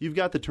so you've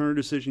got the Turner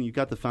decision, you've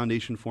got the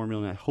foundation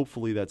formula, and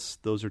hopefully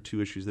those are two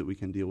issues that we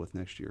can deal with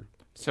next year.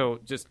 So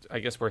I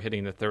guess we're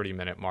hitting the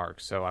 30-minute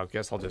mark. So I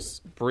guess I'll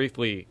just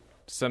briefly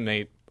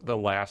summate the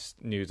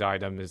last news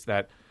item is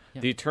that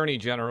the Attorney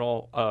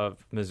General of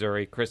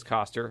Missouri, Chris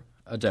Koster,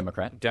 a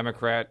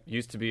Democrat,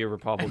 used to be a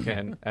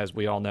Republican, as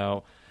we all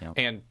know,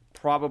 and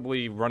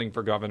probably running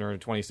for governor in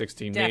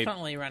 2016.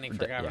 Definitely running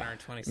for governor in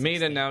 2016.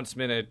 Made an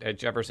announcement at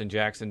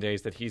Jefferson-Jackson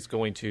days that he's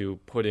going to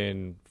put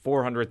in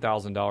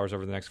 $400,000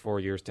 over the next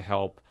 4 years to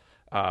help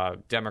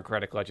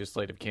Democratic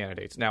legislative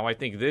candidates. Now, I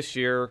think this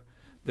year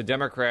the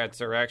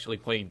Democrats are actually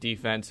playing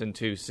defense in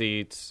 2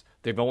 seats.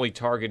 They've only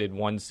targeted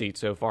 1 seat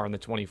so far in the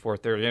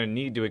 24th. They're going to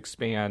need to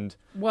expand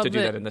to do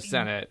that in the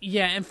Senate.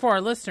 Yeah, and for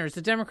our listeners,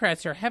 the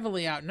Democrats are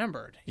heavily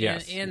outnumbered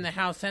yes. in the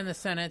House and the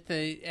Senate.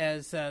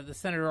 As the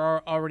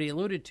senator already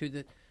alluded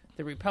to,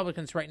 the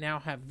Republicans right now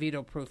have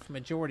veto-proof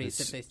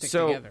majorities if they stick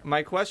together. So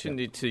my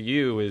question to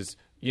you is,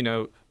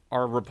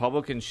 are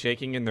Republicans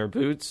shaking in their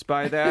boots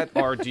by that?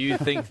 Or do you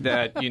think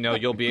that,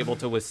 you'll be able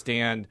to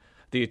withstand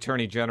the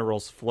Attorney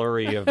General's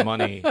flurry of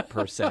money,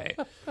 per se?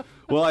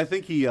 Well, I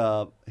think he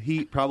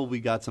probably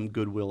got some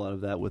goodwill out of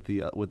that with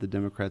the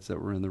Democrats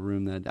that were in the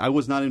room. That I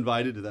was not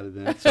invited to that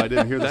event, so I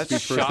didn't hear the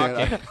speech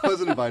firsthand. I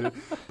wasn't invited,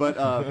 but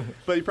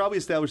he probably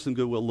established some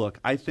goodwill. Look,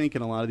 I think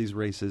in a lot of these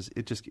races,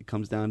 it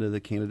comes down to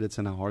the candidates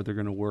and how hard they're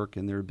going to work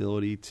and their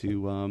ability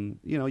to,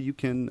 you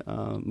can.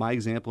 My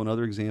example and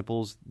other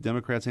examples,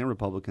 Democrats and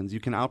Republicans, you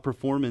can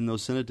outperform in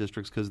those Senate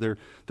districts because they're.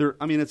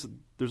 I mean,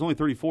 there's only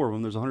 34 of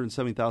them. There's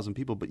 170,000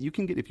 people, but you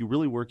can get, if you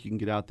really work, you can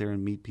get out there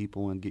and meet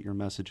people and get your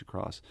message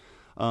across.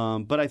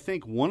 But I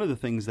think one of the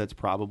things that's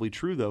probably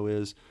true, though,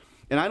 is,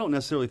 and I don't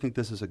necessarily think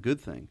this is a good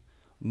thing,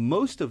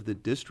 most of the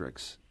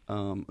districts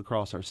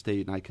across our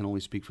state, and I can only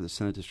speak for the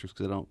Senate districts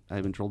because I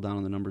haven't drilled down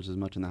on the numbers as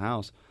much in the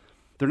House,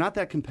 they're not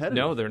that competitive.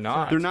 No, they're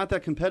not. They're not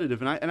that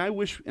competitive, and I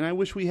wish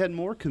we had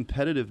more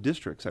competitive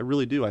districts. I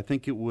really do. I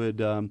think it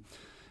would. It'd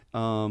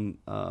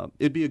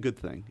be a good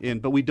thing,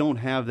 but we don't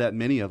have that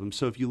many of them.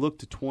 So if you look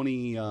to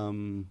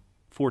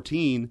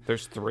 2014,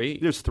 there's 3.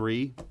 There's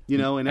 3.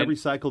 In every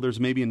cycle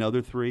there's maybe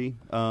another 3.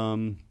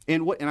 And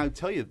I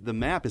tell you, the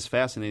map is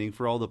fascinating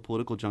for all the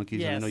political junkies.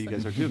 Yes. And I know you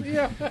guys are too.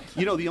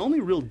 The only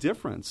real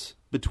difference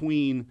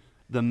between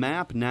the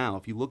map now,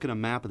 if you look at a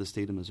map of the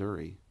state of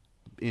Missouri,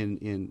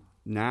 in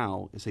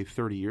now, say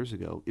 30 years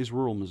ago, is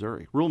rural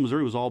Missouri. Rural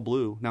Missouri was all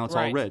blue. Now it's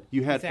all red.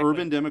 You had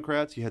urban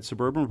Democrats. You had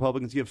suburban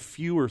Republicans. You have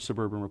fewer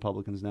suburban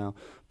Republicans now.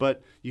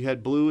 But you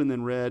had blue and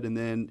then red, and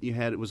then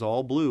it was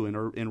all blue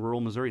in rural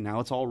Missouri. Now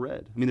it's all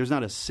red. I mean, there's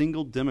not a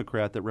single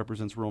Democrat that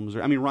represents rural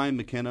Missouri. I mean,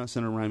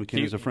 Senator Ryan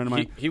McKenna is a friend of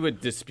mine. He would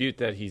dispute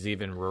that he's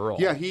even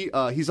rural. Yeah,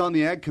 he's on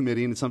the Ag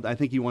Committee, and I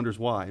think he wonders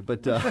why.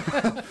 But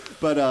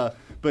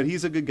but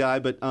he's a good guy.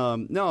 But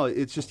no,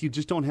 it's just you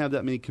just don't have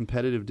that many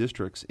competitive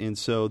districts, and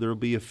so there'll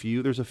be a few.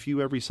 There's a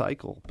few every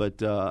cycle,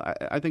 but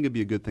I think it'd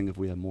be a good thing if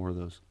we had more of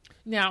those.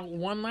 Now,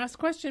 one last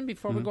question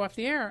before we go off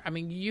the air. I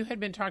mean, you had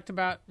been talked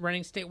about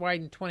running statewide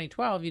in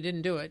 2012. You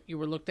didn't do it. You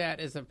were looked at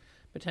as a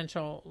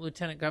potential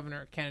lieutenant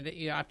governor candidate.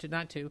 You opted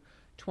not to.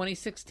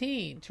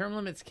 2016, term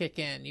limits kick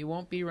in. You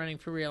won't be running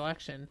for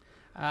re-election.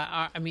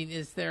 I mean,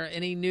 is there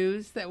any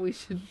news that we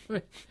should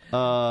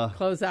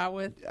close out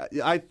with?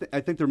 I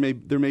think there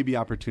may be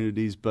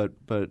opportunities, but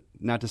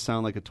not to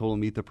sound like a total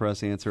meet the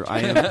press answer.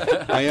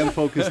 I am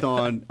focused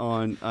on.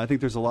 I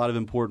think there's a lot of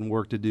important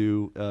work to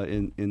do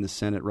in the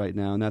Senate right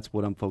now, and that's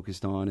what I'm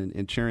focused on.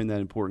 And chairing that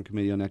important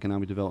committee on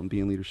economic development,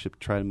 being leadership, to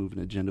try to move an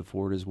agenda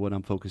forward is what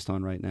I'm focused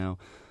on right now.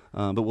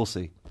 But we'll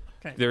see.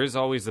 Okay. There is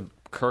always a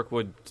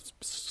Kirkwood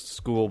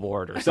school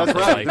board or something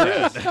like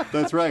that.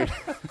 That's right.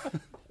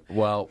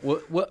 Well,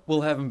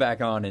 we'll have him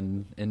back on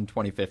in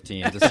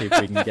 2015 to see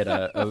if we can get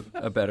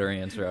a better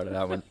answer out of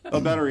that one. A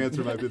better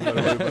answer might be the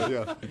better way,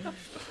 but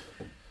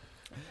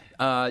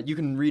yeah. You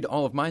can read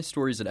all of my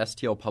stories at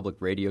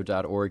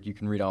stlpublicradio.org. You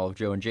can read all of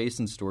Joe and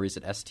Jason's stories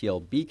at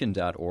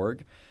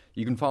stlbeacon.org.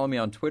 You can follow me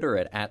on Twitter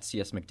at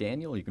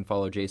 @CSMcDaniel. You can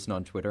follow Jason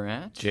on Twitter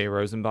at Jay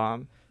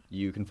Rosenbaum.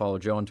 You can follow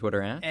Joe on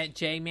Twitter at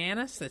Jay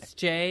Mannis. That's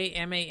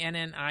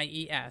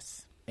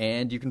JMANNIES.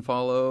 And you can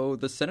follow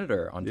the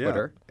Senator on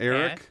Twitter.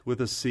 Eric with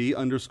a C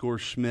 _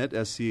 Schmitt,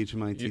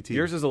 SCHMITT.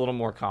 Yours is a little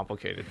more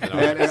complicated than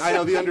ours. And I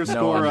know the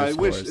underscore. No I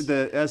wish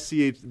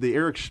the the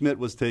Eric Schmitt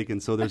was taken,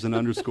 so there's an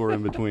underscore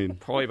in between.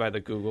 Probably by the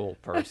Google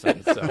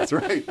person. So. That's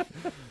right.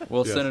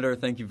 Well, yes. Senator,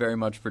 thank you very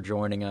much for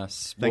joining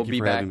us. Thank you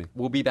for having me.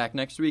 We'll be back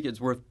next week. It's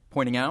worth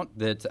pointing out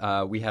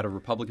that we had a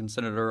Republican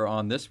senator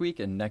on this week,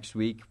 and next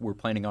week we're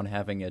planning on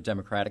having a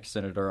Democratic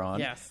senator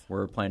on. Yes.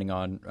 We're planning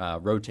on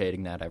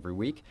rotating that every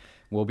week.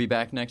 We'll be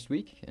back next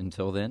week.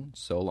 Until then,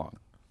 so long.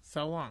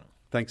 So long.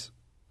 Thanks.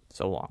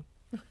 So long.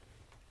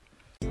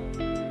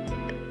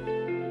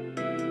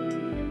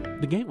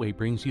 The Gateway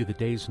brings you the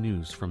day's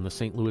news from the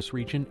St. Louis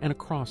region and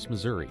across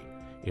Missouri.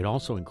 It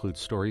also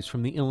includes stories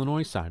from the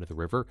Illinois side of the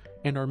river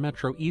and our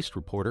Metro East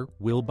reporter,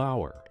 Will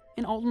Bauer.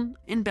 In Alton,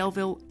 in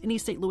Belleville, in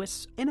East St.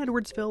 Louis, in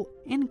Edwardsville,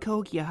 in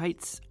Cahokia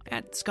Heights,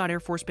 at Scott Air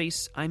Force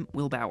Base, I'm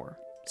Will Bauer.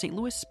 St.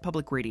 Louis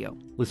Public Radio.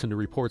 Listen to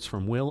reports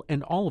from Will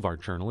and all of our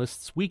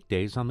journalists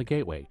weekdays on The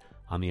Gateway,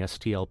 on the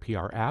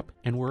STLPR app,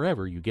 and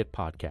wherever you get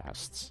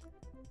podcasts.